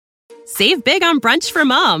Save big on brunch for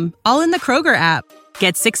mom, all in the Kroger app.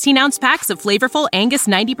 Get 16-ounce packs of flavorful Angus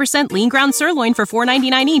 90% lean ground sirloin for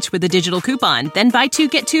 $4.99 each with a digital coupon. Then buy 2,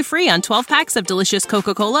 get 2 free on 12 packs of delicious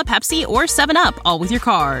Coca-Cola, Pepsi, or 7-Up, all with your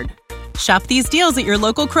card. Shop these deals at your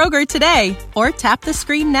local Kroger today, or tap the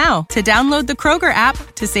screen now to download the Kroger app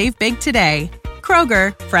to save big today.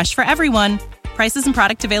 Kroger, fresh for everyone. Prices and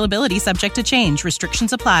product availability subject to change.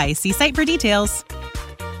 Restrictions apply. See site for details.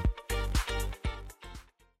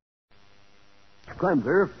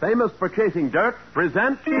 Cleanser, famous for chasing dirt,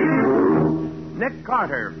 presents Nick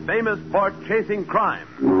Carter, famous for chasing crime.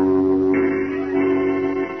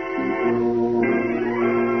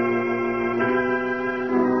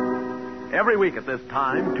 Every week at this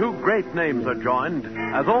time, two great names are joined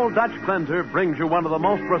as Old Dutch Cleanser brings you one of the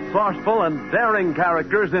most resourceful and daring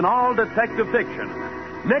characters in all detective fiction,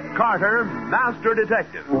 Nick Carter, Master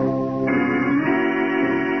Detective.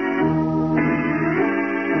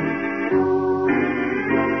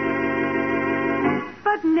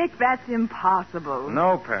 But, Nick, that's impossible.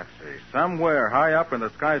 No, Patsy. Somewhere high up in the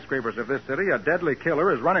skyscrapers of this city, a deadly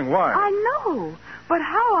killer is running wild. I know. But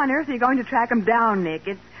how on earth are you going to track him down, Nick?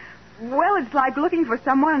 It's like looking for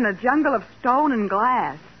someone in a jungle of stone and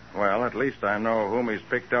glass. Well, at least I know whom he's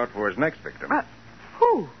picked out for his next victim.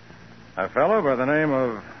 Who? A fellow by the name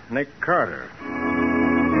of Nick Carter.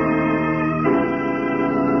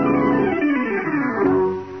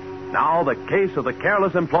 Now, the case of the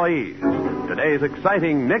careless employees. Today's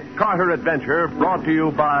exciting Nick Carter adventure brought to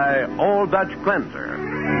you by Old Dutch Cleanser.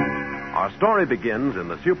 Our story begins in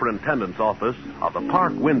the superintendent's office of the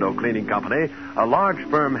Park Window Cleaning Company, a large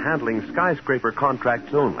firm handling skyscraper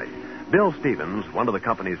contracts only. Bill Stevens, one of the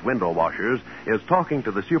company's window washers, is talking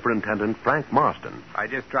to the superintendent, Frank Marston. I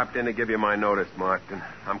just dropped in to give you my notice, Marston.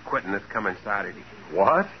 I'm quitting this coming Saturday.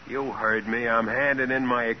 What? You heard me. I'm handing in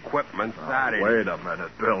my equipment Saturday. Wait a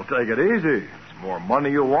minute, Bill. Take it easy. It's more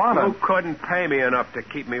money you want. You couldn't pay me enough to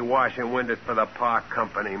keep me washing windows for the Park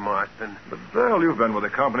Company, Marston. But, Bill, you've been with the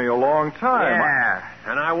company a long time. Yeah,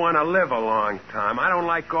 and I want to live a long time. I don't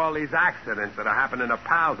like all these accidents that are happening to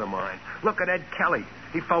pals of mine. Look at Ed Kelly.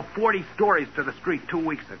 He fell 40 stories to the street 2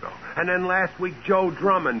 weeks ago. And then last week, Joe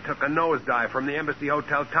Drummond took a nosedive from the Embassy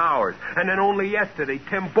Hotel towers. And then only yesterday,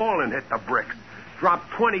 Tim Bolin hit the bricks.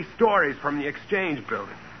 Dropped 20 stories from the Exchange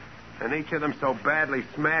building. And each of them so badly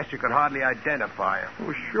smashed you could hardly identify them.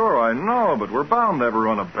 Well, sure, I know, but we're bound to have a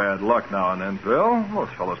run of bad luck now and then, Bill. Those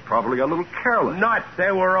fellas probably got a little careless. Nuts.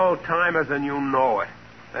 They were old-timers, and you know it.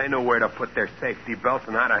 They knew where to put their safety belts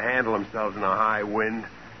and how to handle themselves in a high wind.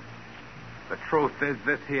 The truth is,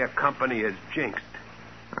 this here company is jinxed.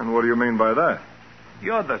 And what do you mean by that?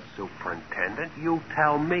 You're the superintendent. You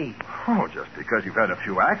tell me. Oh, just because you've had a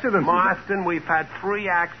few accidents. Marston, we've had 3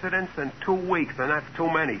 accidents in 2 weeks, and that's too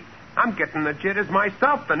many. I'm getting the jitters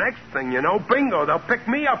myself. The next thing you know, bingo, they'll pick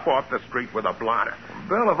me up off the street with a blotter.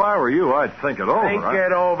 Bill, if I were you, I'd think it over. Think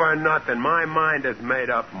it over nothing. My mind is made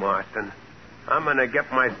up, Marston. I'm going to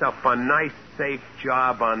get myself a nice, safe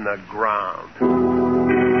job on the ground.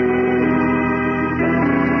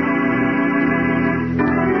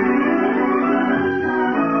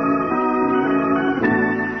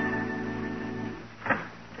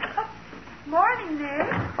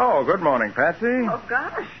 Oh, good morning, Patsy. Oh,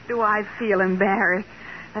 gosh, do I feel embarrassed.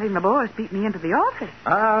 Letting the boys beat me into the office.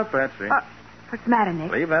 Ah, Patsy. What's the matter,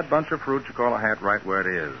 Nick? Leave that bunch of fruit you call a hat right where it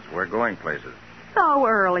is. We're going places. So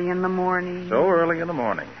early in the morning. So early in the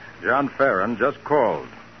morning. John Farron just called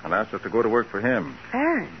and asked us to go to work for him.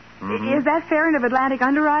 Farron? Mm-hmm. Is that Farron of Atlantic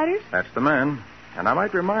Underwriters? That's the man. And I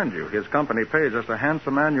might remind you, his company pays us a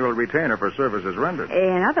handsome annual retainer for services rendered.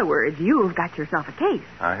 In other words, you've got yourself a case.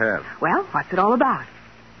 I have. Well, what's it all about?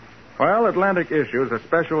 Well, Atlantic issues a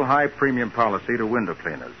special high-premium policy to window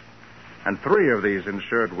cleaners. And 3 of these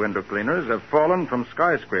insured window cleaners have fallen from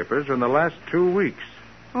skyscrapers in the last 2 weeks.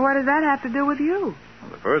 What does that have to do with you? In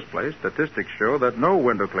the first place, statistics show that no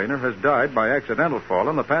window cleaner has died by accidental fall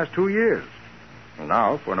in the past 2 years. And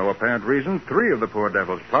now, for no apparent reason, 3 of the poor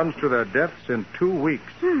devils plunged to their deaths in 2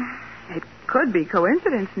 weeks. It could be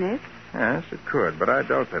coincidence, Nick. Yes, it could, but I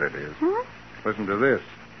doubt that it is. Listen to this.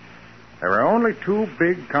 There are only 2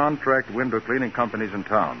 big contract window cleaning companies in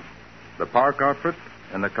town. The Park Outfit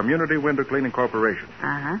and the Community Window Cleaning Corporation.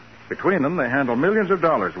 Uh-huh. Between them, they handle millions of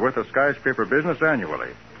dollars worth of skyscraper business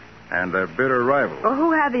annually. And they're bitter rivals. Well,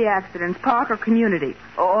 who had the accidents, Park or Community?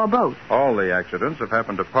 Or both? All the accidents have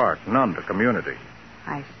happened to Park, none to Community.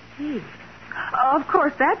 I see. Of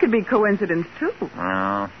course, that could be coincidence, too. No,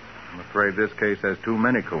 I'm afraid this case has too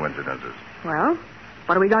many coincidences. Well,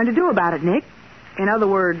 what are we going to do about it, Nick? In other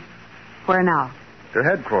words, where now? To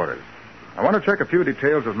headquarters. I want to check a few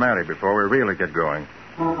details of Mary before we really get going.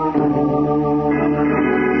 So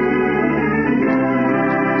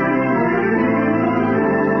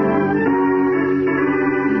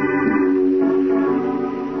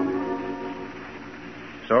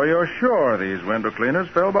you're sure these window cleaners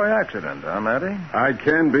fell by accident, huh, Matty? I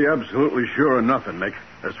can be absolutely sure of nothing, Nick.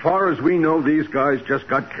 As far as we know, these guys just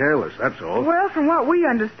got careless, that's all. Well, from what we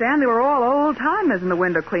understand, they were all old-timers in the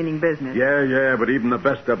window cleaning business. Yeah, but even the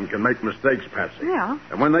best of them can make mistakes, Patsy. Yeah.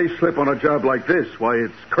 And when they slip on a job like this, why,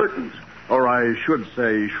 it's curtains. Or I should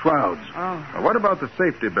say shrouds. Oh. Now, what about the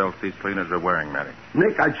safety belts these cleaners are wearing, Matty?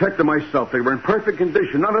 Nick, I checked them myself. They were in perfect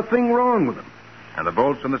condition. Not a thing wrong with them. And the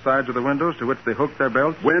bolts on the sides of the windows to which they hooked their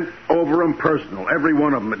belts? Went over them personal, every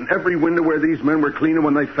one of them, and every window where these men were cleaning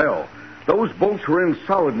when they fell. Those bolts were in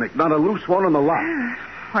solid, Nick, not a loose one on the lot.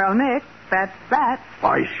 Well, Nick, that's that.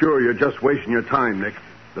 Why, sure, you're just wasting your time, Nick.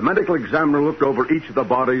 The medical examiner looked over each of the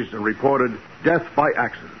bodies and reported death by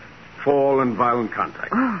accident, fall and violent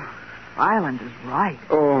contact. Violent is right.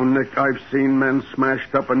 Oh, Nick, I've seen men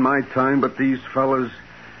smashed up in my time, but these fellas...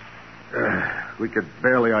 we could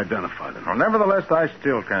barely identify them. Well, nevertheless, I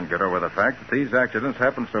still can't get over the fact that these accidents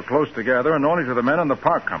happened so close together and only to the men in the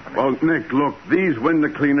park company. Well, Nick, look, these window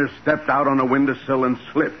cleaners stepped out on a windowsill and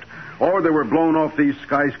slipped. Or they were blown off these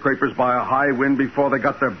skyscrapers by a high wind before they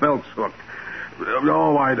got their belts hooked.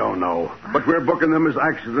 Oh, I don't know. But we're booking them as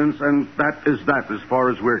accidents, and that is that as far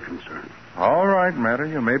as we're concerned. All right, Matty,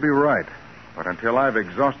 you may be right. But until I've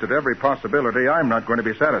exhausted every possibility, I'm not going to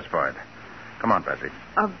be satisfied. Come on, Patsy.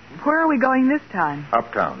 Where are we going this time?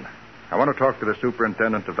 Uptown. I want to talk to the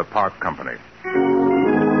superintendent of the park company.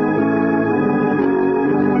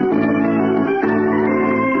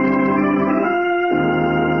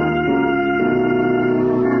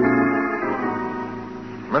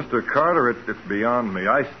 Mr. Carter, it's beyond me.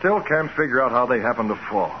 I still can't figure out how they happened to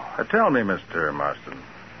fall. Tell me, Mr. Marston,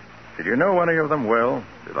 did you know any of them well?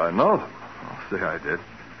 Did I know them? I'll say I did.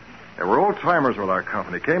 They were old-timers with our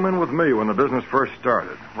company. Came in with me when the business first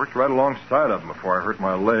started. Worked right alongside of them before I hurt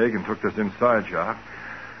my leg and took this inside job.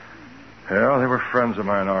 Yeah, they were friends of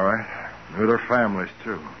mine, all right. Knew their families,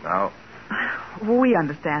 too. Now... We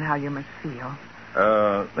understand how you must feel.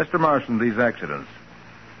 Mr. Marston, these accidents,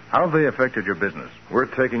 how have they affected your business? We're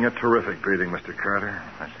taking a terrific beating, Mr. Carter.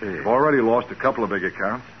 I see. We've already lost a couple of big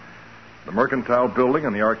accounts. The Mercantile Building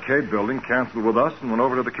and the Arcade Building canceled with us and went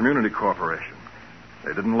over to the Community Corporation.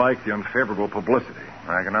 They didn't like the unfavorable publicity.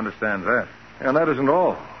 I can understand that. And that isn't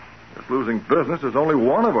all. This losing business is only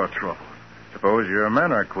one of our troubles. Suppose your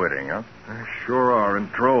men are quitting, huh? They sure are, in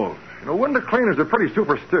droves. You know, window cleaners are pretty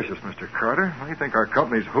superstitious, Mr. Carter. They think our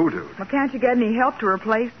company's hoodooed. Well, can't you get any help to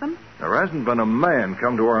replace them? There hasn't been a man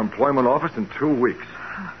come to our employment office in 2 weeks.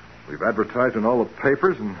 We've advertised in all the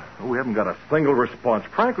papers, and we haven't got a single response.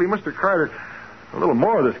 Frankly, Mr. Carter, a little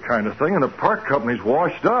more of this kind of thing, and the park company's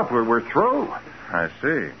washed up. We're through. I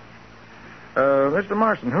see. Mr.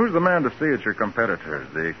 Marston, who's the man to see at your competitors,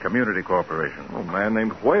 the Community Corporation? A man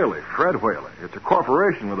named Whaley, Fred Whaley. It's a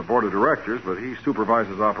corporation with a board of directors, but he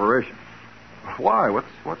supervises operations. Why?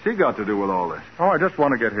 What's he got to do with all this? Oh, I just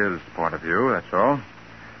want to get his point of view, that's all.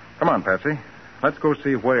 Come on, Patsy. Let's go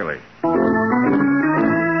see Whaley.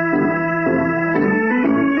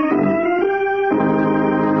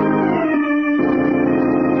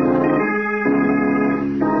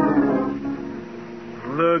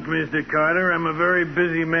 Look, Mr. Carter, I'm a very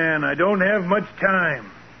busy man. I don't have much time.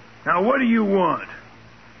 Now, what do you want?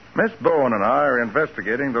 Miss Bowen and I are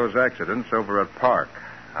investigating those accidents over at Park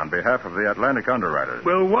on behalf of the Atlantic Underwriters.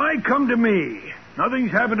 Well, why come to me?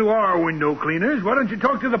 Nothing's happened to our window cleaners. Why don't you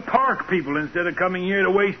talk to the park people instead of coming here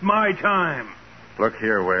to waste my time? Look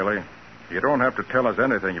here, Whaley. You don't have to tell us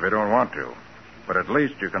anything if you don't want to. But at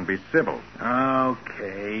least you can be civil.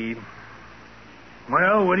 Okay.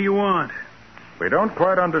 Well, what do you want? We don't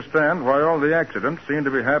quite understand why all the accidents seem to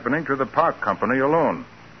be happening to the park company alone.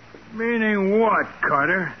 Meaning what,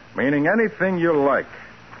 Carter? Meaning anything you like.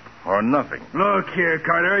 Or nothing. Look here,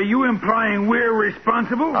 Carter. Are you implying we're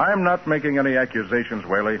responsible? I'm not making any accusations,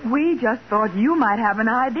 Whaley. We just thought you might have an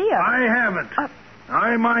idea. I haven't.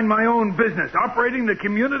 I mind my own business, operating the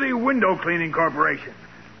Community Window Cleaning Corporation.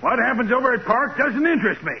 What happens over at Park doesn't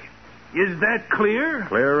interest me. Is that clear?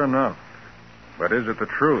 Clear enough. But is it the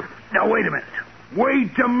truth? Now, wait a minute.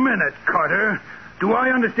 Wait a minute, Carter. Do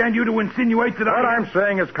I understand you to insinuate that What I'm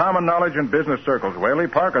saying is common knowledge in business circles, Whaley.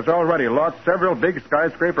 Park has already lost several big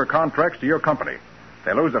skyscraper contracts to your company.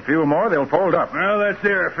 They lose a few more, they'll fold up. Well, that's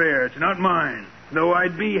their affair. It's not mine. Though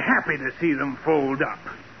I'd be happy to see them fold up.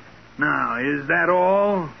 Now, is that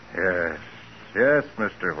all? Yes. Yes,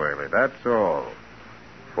 Mr. Whaley, that's all.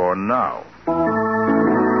 For now.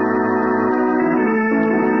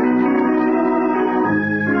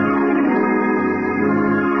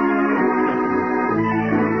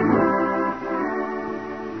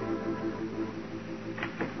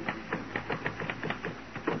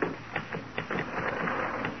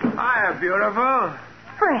 beautiful.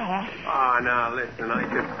 Fresh. Oh, now, listen, I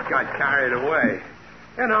just got carried away.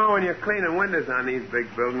 You know, when you're cleaning windows on these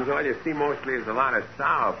big buildings, all you see mostly is a lot of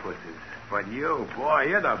sourpusses. But you, boy,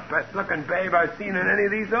 you're the best-looking babe I've seen in any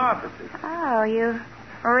of these offices. Oh, you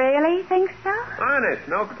really think so? Honest,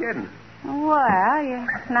 no kidding. Well, you're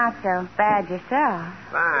not so bad yourself.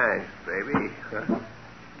 Thanks, baby.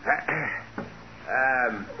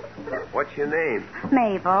 What's your name?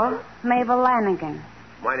 Mabel Lanigan.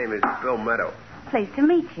 My name is Bill Meadow. Pleased to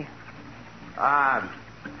meet you.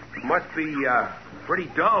 Must be pretty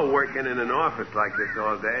dull working in an office like this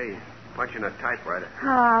all day, punching a typewriter. Oh,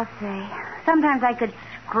 I'll say. Sometimes I could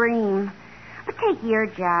scream. But take your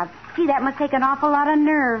job. Gee, that must take an awful lot of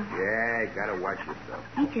nerve. Yeah, gotta watch yourself.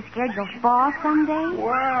 Ain't you scared you'll fall someday?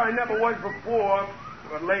 Well, I never was before,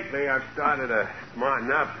 but lately I've started to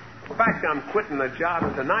smarten up. In fact, I'm quitting the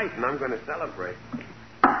job tonight, and I'm going to celebrate.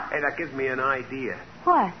 Hey, that gives me an idea.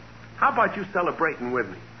 What? How about you celebrating with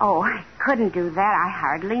me? Oh, I couldn't do that. I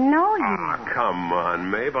hardly know you. Oh, come on,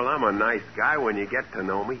 Mabel. I'm a nice guy when you get to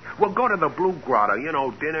know me. We'll go to the Blue Grotto. You know,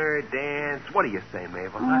 dinner, dance. What do you say,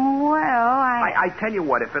 Mabel? Huh? Well, I tell you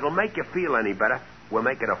what, if it'll make you feel any better, we'll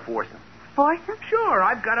make it a foursome. Foursome? Sure,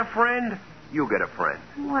 I've got a friend. You get a friend.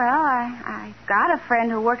 Well, I got a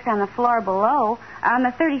friend who works on the floor below, on the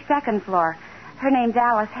 32nd floor. Her name's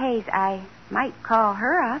Alice Hayes. I might call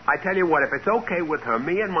her up. I tell you what, if it's okay with her,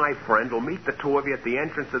 me and my friend will meet the two of you at the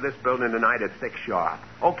entrance of this building tonight at 6 sharp.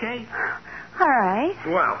 Okay? All right.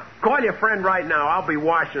 Well, call your friend right now. I'll be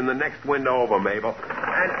washing the next window over, Mabel.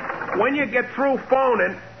 And when you get through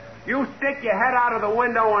phoning, you stick your head out of the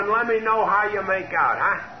window and let me know how you make out,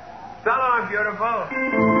 huh? So long, beautiful.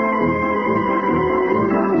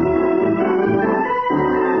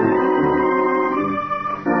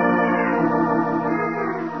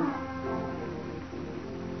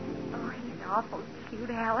 Awful cute,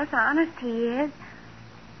 Alice. Honest, he is.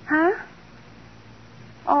 Huh?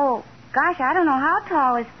 Oh, gosh, I don't know how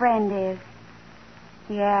tall his friend is.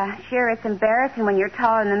 Yeah, sure, it's embarrassing when you're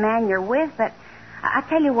taller than the man you're with, but I'll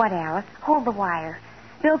tell you what, Alice. Hold the wire.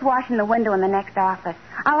 Bill's washing the window in the next office.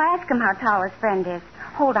 I'll ask him how tall his friend is.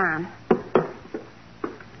 Hold on.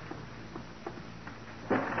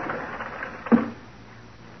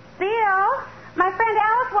 Bill, my friend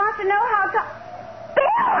Alice wants to know how tall...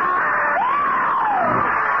 Bill!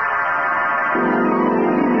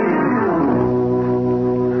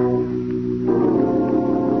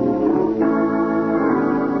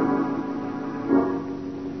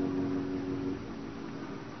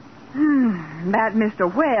 That Mr.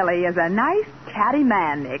 Whaley is a nice, chatty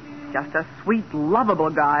man, Nick. Just a sweet, lovable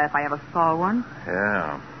guy if I ever saw one.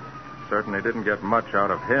 Yeah. Certainly didn't get much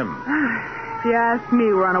out of him. If you ask me,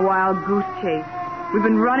 we're on a wild goose chase. We've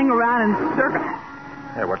been running around in circles.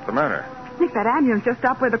 Hey, what's the matter? Nick, that ambulance just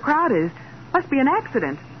stopped where the crowd is. Must be an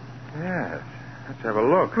accident. Yes. Let's have a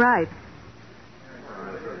look. Right.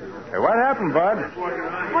 Hey, what happened, Bud? What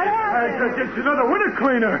happened? It's another window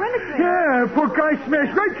cleaner. Yeah, poor guy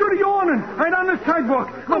smashed right through the awning, right on the sidewalk.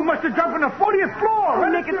 Must have jumped on the 40th floor. Oh,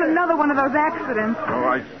 Nick, it's another one of those accidents. Oh,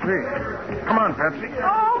 I see. Come on, Patsy.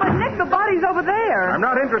 Oh, but Nick, the body's over there. I'm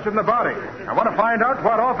not interested in the body. I want to find out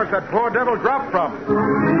what office that poor devil dropped from.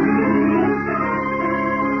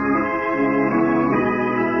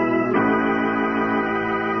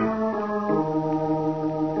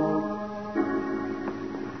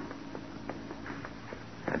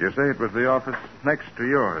 You say it was the office next to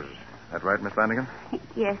yours. Is that right, Miss Lanigan?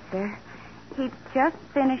 Yes, sir. He'd just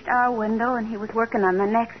finished our window, and he was working on the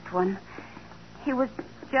next one. He was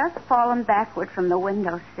just falling backward from the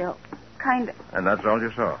windowsill. Kind of. And that's all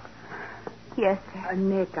you saw? Yes, sir.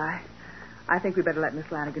 Nick, I think we better let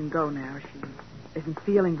Miss Lanigan go now. She isn't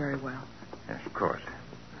feeling very well. Yes, of course.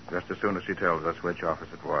 Just as soon as she tells us which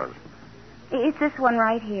office it was. It's this one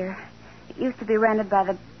right here. It used to be rented by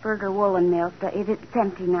the Berger Woolen Mill. It's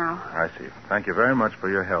empty now. I see. Thank you very much for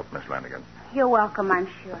your help, Miss Lanigan. You're welcome, I'm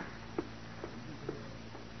sure.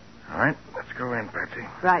 All right, let's go in, Patsy.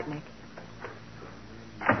 Right, Nick.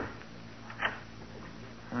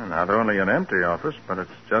 Well, not only an empty office, but it's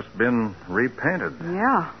just been repainted.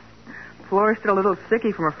 Yeah. Floor's still a little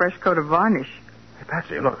sticky from a fresh coat of varnish. Hey,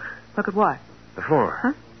 Patsy, look. Look at what? The floor.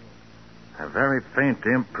 Huh? A very faint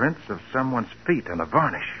imprints of someone's feet on the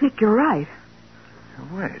varnish. Nick, you're right.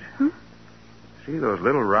 Wait. See those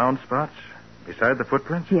little round spots beside the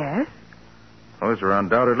footprints? Yes. Those are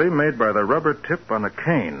undoubtedly made by the rubber tip on a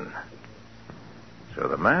cane. So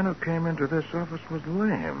the man who came into this office was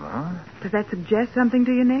lame, huh? Does that suggest something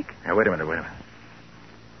to you, Nick? Now, wait a minute.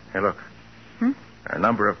 Hey, look. There are a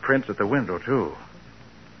number of prints at the window, too.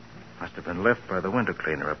 Must have been left by the window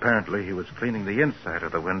cleaner. Apparently, he was cleaning the inside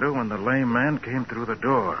of the window when the lame man came through the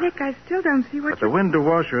door. Nick, I still don't see what But the window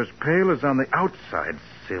washer's pail is on the outside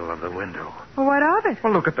sill of the window. Well, what of it?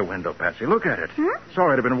 Well, look at the window, Patsy. Look at it. It's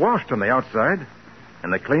already been washed on the outside,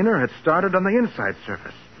 and the cleaner had started on the inside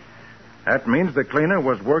surface. That means the cleaner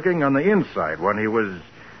was working on the inside when he was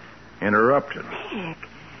interrupted. Nick,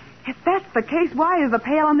 if that's the case, why is the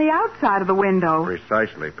pail on the outside of the window?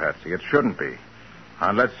 Precisely, Patsy. It shouldn't be.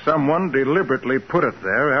 Unless someone deliberately put it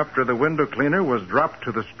there after the window cleaner was dropped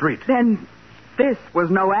to the street. Then this was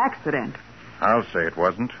no accident. I'll say it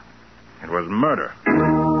wasn't. It was murder.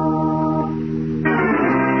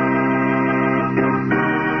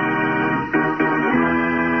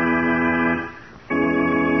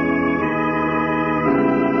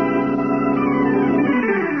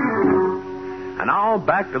 And now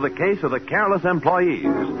back to the case of the careless employees.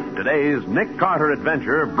 Today's Nick Carter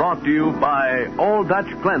adventure brought to you by Old Dutch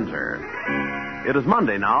Cleanser. It is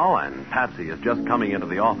Monday now, and Patsy is just coming into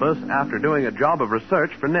the office after doing a job of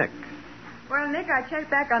research for Nick. Well, Nick, I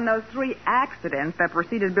checked back on those 3 accidents that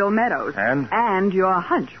preceded Bill Meadows. And? And your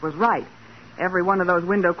hunch was right. Every one of those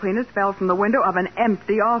window cleaners fell from the window of an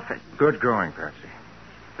empty office. Good going, Patsy.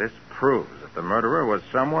 This proves that the murderer was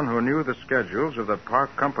someone who knew the schedules of the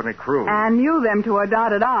Park Company crew. And knew them to a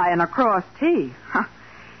dotted I and a crossed T.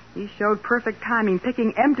 He showed perfect timing,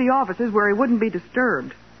 picking empty offices where he wouldn't be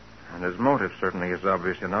disturbed. And his motive certainly is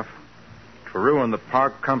obvious enough. To ruin the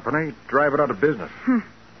Park Company, drive it out of business.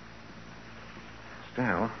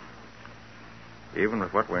 Still, even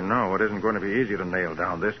with what we know, it isn't going to be easy to nail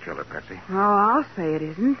down this killer, Patsy. Oh, I'll say it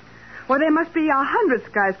isn't. Well, there must be 100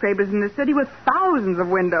 skyscrapers in the city with thousands of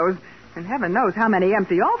windows, and heaven knows how many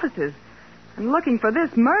empty offices. And looking for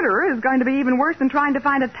this murderer is going to be even worse than trying to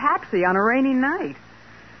find a taxi on a rainy night.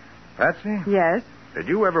 Patsy? Yes? Did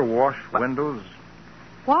you ever wash windows?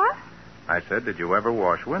 What? I said, did you ever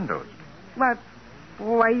wash windows?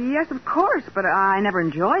 Why, yes, of course, but I never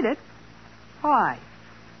enjoyed it. Why?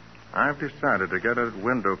 I've decided to get a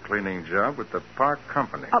window cleaning job with the Park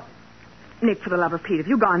Company. Oh, Nick, for the love of Pete, have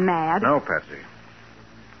you gone mad? No, Patsy.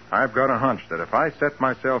 I've got a hunch that if I set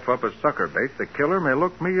myself up as sucker bait, the killer may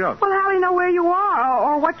look me up. Well, how do you know where you are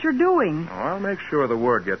or what you're doing? Oh, I'll make sure the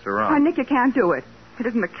word gets around. Oh, Nick, you can't do it. It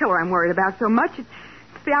isn't the killer I'm worried about so much. It's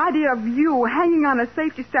the idea of you hanging on a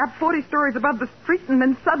safety strap 40 stories above the street and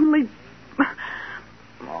then suddenly...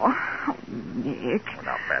 Oh, Nick. Well,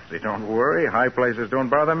 now, Patsy, don't worry. High places don't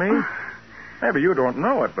bother me. Maybe you don't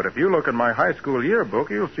know it, but if you look in my high school yearbook,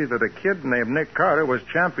 you'll see that a kid named Nick Carter was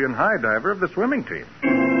champion high diver of the swimming team.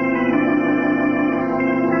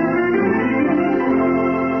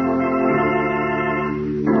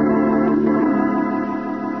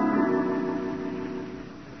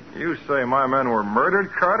 You say my men were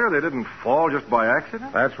murdered, Carter? They didn't fall just by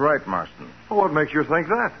accident? That's right, Marston. Well, what makes you think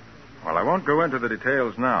that? Well, I won't go into the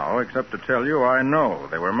details now, except to tell you I know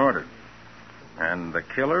they were murdered. And the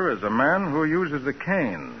killer is a man who uses a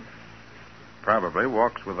cane. Probably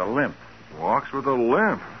walks with a limp. Walks with a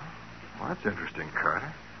limp. Well, that's interesting,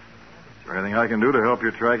 Carter. Is there anything I can do to help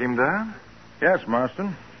you track him down? Yes,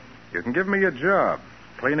 Marston. You can give me a job,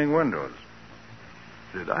 cleaning windows.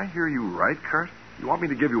 Did I hear you right, Carter? You want me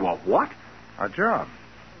to give you a what? A job.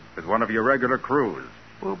 With one of your regular crews.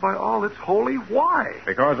 Well, by all that's holy, why?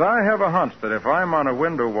 Because I have a hunch that if I'm on a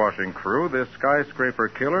window washing crew, this skyscraper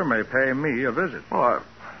killer may pay me a visit. Well,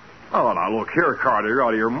 now, look here, Carter. You're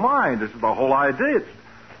out of your mind. This is the whole idea.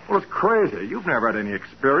 It's crazy. You've never had any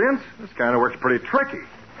experience. This kind of work's pretty tricky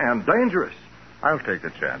and dangerous. I'll take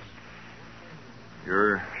the chance.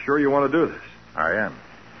 You're sure you want to do this? I am.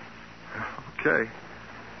 Okay.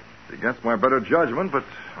 It's against my better judgment, but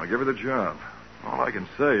I'll give you the job. All I can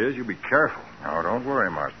say is you be careful. Oh, don't worry,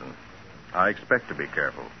 Marston. I expect to be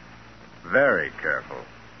careful. Very careful.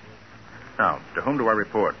 Now, to whom do I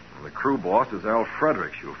report? The crew boss is Al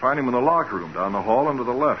Fredericks. You'll find him in the locker room down the hall and to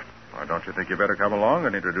the left. Well, don't you think you better come along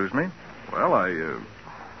and introduce me? Well,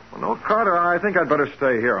 no, Carter, I think I'd better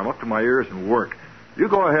stay here. I'm up to my ears in work. You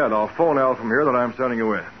go ahead. I'll phone Al from here that I'm sending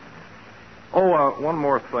you in. Oh, one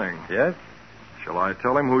more thing. Yes? Shall I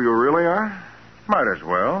tell him who you really are? Might as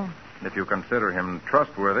well. If you consider him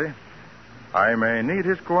trustworthy, I may need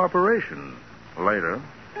his cooperation later.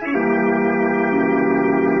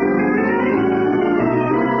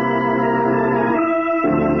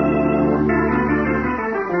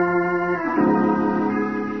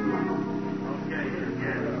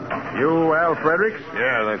 You Al Fredericks?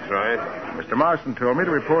 Yeah, that's right. Mr. Marston told me to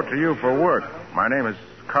report to you for work. My name is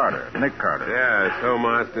Carter, Nick Carter. Yeah, so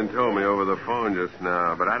Marston told me over the phone just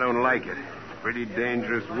now, but I don't like it. Pretty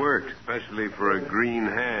dangerous work, especially for a green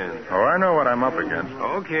hand. Oh, I know what I'm up against.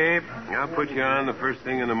 Okay, I'll put you on the first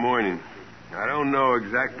thing in the morning. I don't know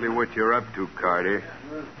exactly what you're up to, Carter,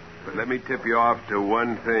 but let me tip you off to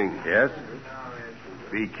one thing. Yes?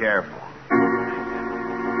 Be careful.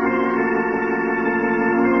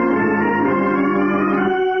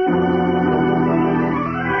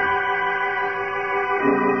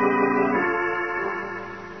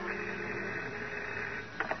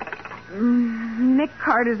 Nick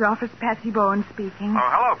Carter's office, Patsy Bowen speaking. Oh,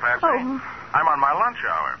 hello, Patsy. Oh. I'm on my lunch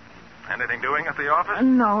hour. Anything doing at the office?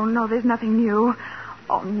 No, there's nothing new.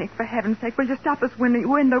 Oh, Nick, for heaven's sake, will you stop this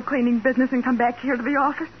window cleaning business and come back here to the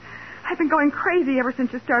office? I've been going crazy ever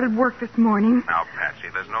since you started work this morning. Now, Patsy,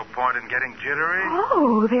 there's no point in getting jittery.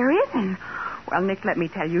 Oh, there isn't. Well, Nick, let me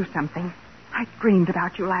tell you something. I dreamed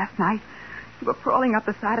about you last night. You were crawling up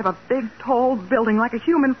the side of a big, tall building like a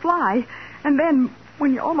human fly. And then,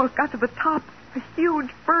 when you almost got to the top, a huge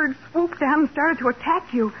bird swooped down and started to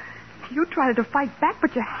attack you. You tried to fight back,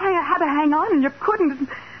 but you had to hang on, and you couldn't.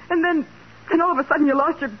 And then all of a sudden you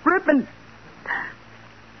lost your grip, and...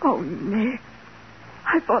 Oh, Nick.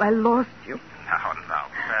 I thought I lost you. No,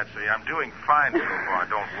 Patsy, I'm doing fine so far.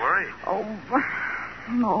 Don't worry. Oh,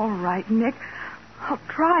 all right, Nick. I'll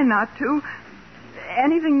try not to.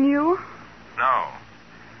 Anything new? No.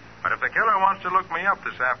 But if the killer wants to look me up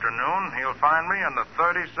this afternoon, he'll find me on the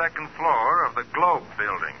 32nd floor of the Globe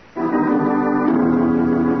building.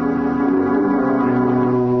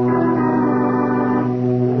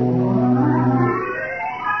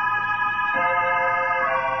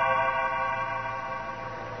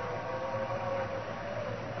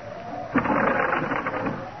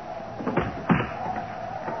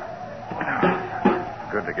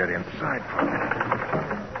 Good to get inside for a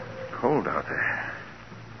minute. Cold out there.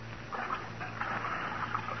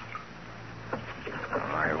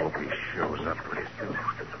 Oh, I hope he shows up pretty soon.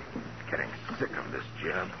 Getting sick of this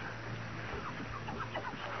job.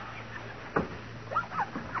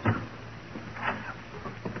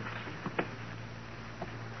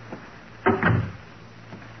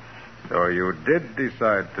 So you did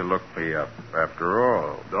decide to look me up after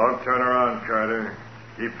all. Don't turn around, Carter.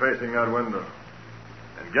 Keep facing that window.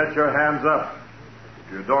 And get your hands up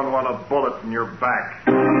if you don't want a bullet in your back.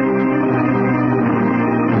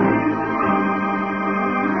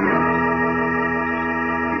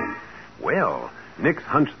 Well, Nick's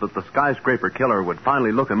hunch that the skyscraper killer would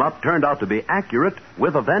finally look him up turned out to be accurate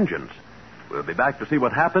with a vengeance. We'll be back to see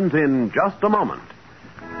what happens in just a moment.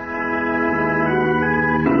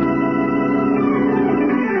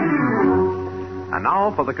 And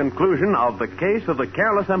now for the conclusion of The Case of the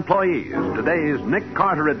Careless Employees, today's Nick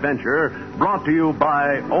Carter adventure brought to you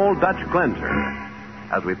by Old Dutch Cleanser.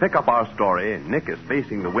 As we pick up our story, Nick is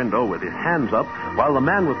facing the window with his hands up while the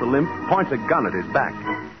man with the limp points a gun at his back.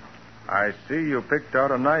 I see you picked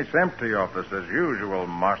out a nice empty office as usual,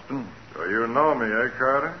 Marston. So you know me, eh,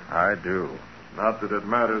 Carter? I do. Not that it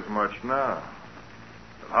matters much now.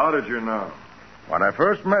 But how did you know? When I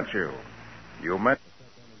first met you,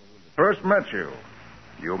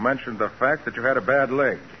 you mentioned the fact that you had a bad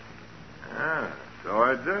leg. Yeah, so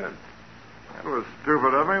I did. That was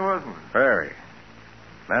stupid of me, wasn't it? Very.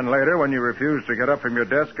 Then later, when you refused to get up from your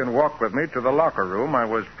desk and walk with me to the locker room, I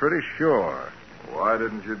was pretty sure. Why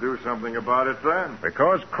didn't you do something about it then?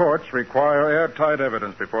 Because courts require airtight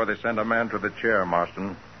evidence before they send a man to the chair,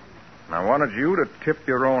 Marston. And I wanted you to tip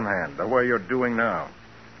your own hand the way you're doing now.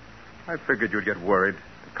 I figured you'd get worried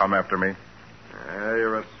and come after me. Yeah,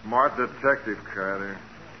 you're a smart detective, Carter.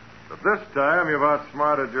 But this time you've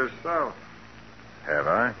outsmarted yourself. Have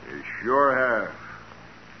I? You sure have.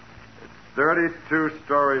 It's 32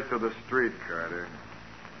 stories to the street, Carter.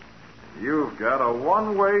 You've got a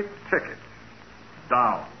one-way ticket.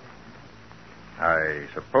 Down. I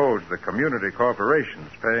suppose the community corporation's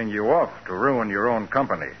paying you off to ruin your own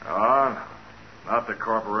company. Oh, no. Not the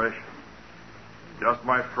corporation. Just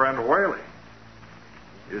my friend Whaley.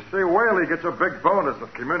 You see, Whaley gets a big bonus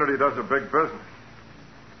if community does a big business.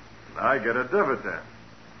 And I get a dividend.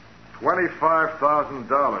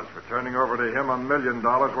 $25,000 for turning over to him $1 million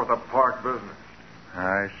worth of park business.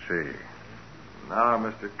 I see. Now,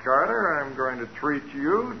 Mr. Carter, I'm going to treat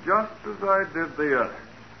you just as I did the others.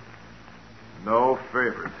 No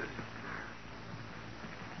favoritism.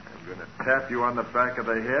 I'm going to tap you on the back of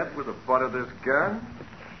the head with the butt of this gun,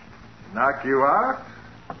 knock you out,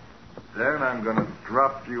 then I'm going to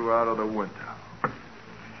drop you out of the window.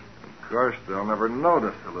 Of course, they'll never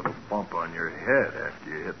notice a little bump on your head after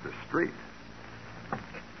you hit the street.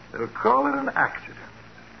 They'll call it an accident.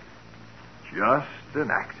 Just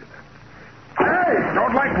an accident. Hey,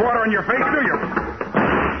 don't like water on your face, do you?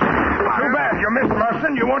 Too bad,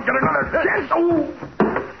 You won't get another chance. Oh!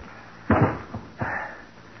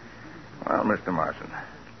 Well, Mr. Marston,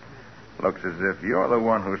 looks as if you're the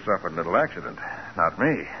one who suffered a little accident, not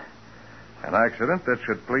me. An accident that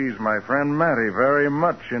should please my friend Matty very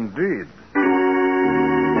much indeed.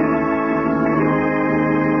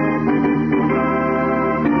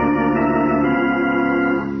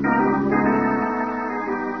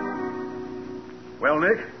 Well,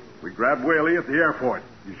 Nick, we grabbed Whaley at the airport.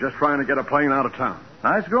 He's just trying to get a plane out of town.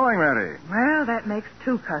 Nice going, Matty. Well, that makes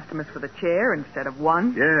 2 customers for the chair instead of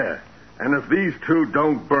 1. Yeah. And if these 2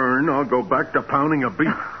 don't burn, I'll go back to pounding a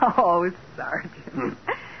beef. Oh, Sergeant.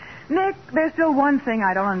 Nick, there's still one thing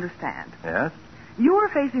I don't understand. Yes? You were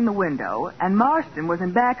facing the window, and Marston was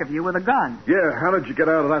in back of you with a gun. Yeah, how did you get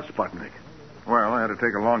out of that spot, Nick? Well, I had to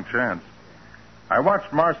take a long chance. I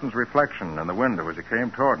watched Marston's reflection in the window as he came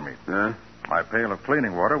toward me. Yeah? My pail of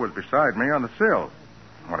cleaning water was beside me on the sill.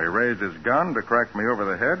 When he raised his gun to crack me over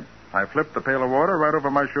the head, I flipped the pail of water right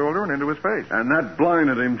over my shoulder and into his face. And that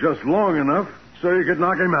blinded him just long enough so you could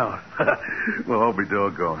knock him out. Well, I'll be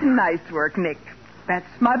doggone. Nice work, Nick. That's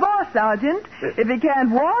my boss, Sergeant. If he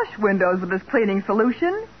can't wash windows with his cleaning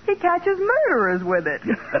solution, he catches murderers with it.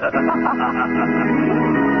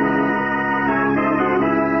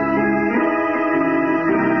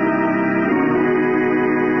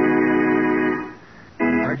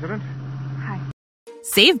 Accident?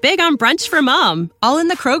 Save big on brunch for Mom, all in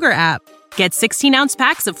the Kroger app. Get 16-ounce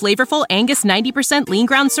packs of flavorful Angus 90% lean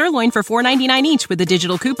ground sirloin for $4.99 each with a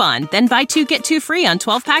digital coupon. Then buy 2, get 2 free on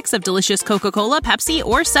 12 packs of delicious Coca-Cola, Pepsi,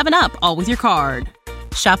 or 7-Up, all with your card.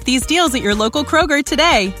 Shop these deals at your local Kroger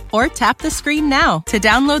today, or tap the screen now to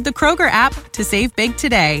download the Kroger app to save big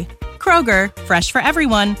today. Kroger, fresh for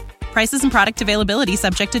everyone. Prices and product availability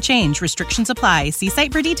subject to change. Restrictions apply. See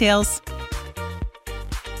site for details.